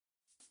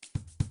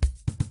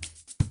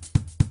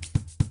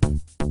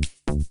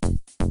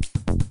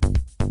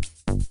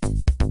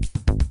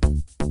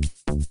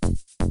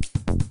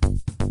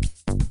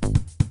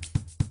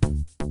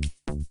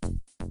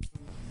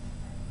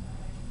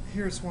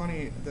here at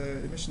Swanee, the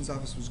admissions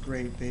office was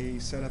great. They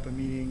set up a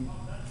meeting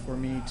for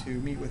me to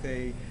meet with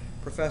a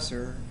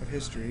professor of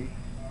history,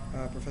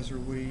 Professor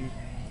Woody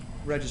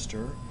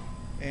Register,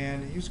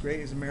 and he was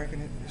great. He's an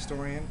American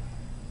historian,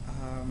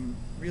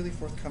 really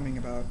forthcoming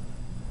about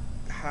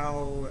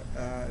how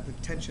the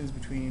tensions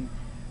between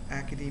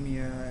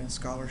academia and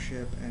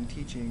scholarship and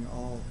teaching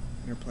all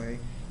interplay.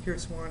 Here at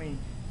Swanee,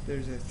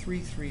 there's a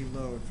 3-3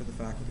 load for the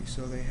faculty,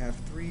 so they have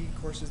 3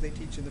 courses they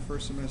teach in the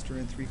first semester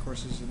and 3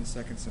 courses in the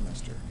second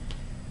semester.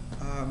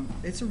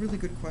 It's a really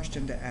good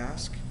question to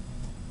ask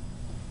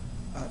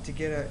to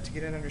get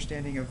an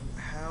understanding of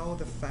how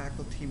the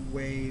faculty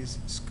weighs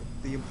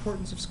the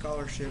importance of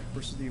scholarship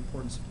versus the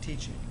importance of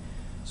teaching.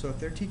 So if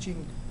they're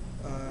teaching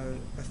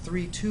a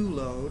 3-2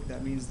 load,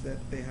 that means that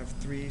they have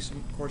 3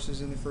 courses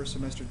in the first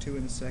semester, 2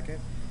 in the second.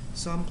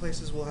 Some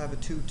places will have a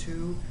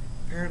 2-2.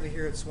 Apparently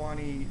here at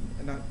Swanee,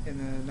 not in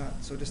the not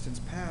so distant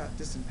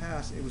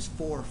past, it was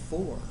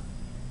 4-4.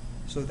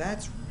 So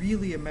that's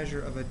really a measure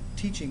of a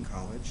teaching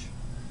college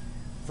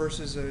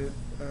versus a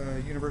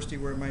university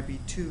where it might be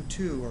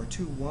 2-2 or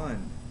 2-1.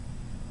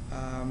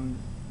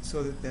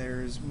 So that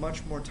there's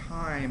much more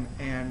time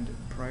and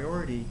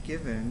priority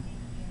given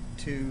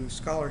to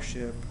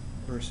scholarship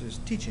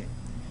versus teaching.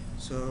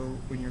 So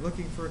when you're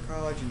looking for a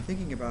college and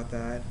thinking about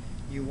that,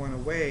 you want to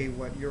weigh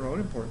what your own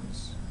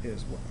importance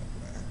is.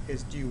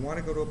 Do you want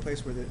to go to a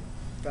place where the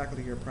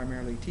faculty are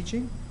primarily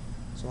teaching,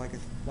 so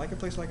like a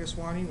place like a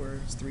Swanee where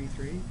it's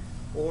 3-3,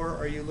 or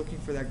are you looking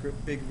for that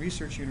big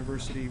research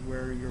university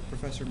where your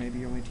professor may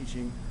be only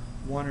teaching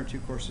 1 or 2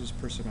 courses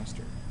per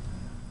semester?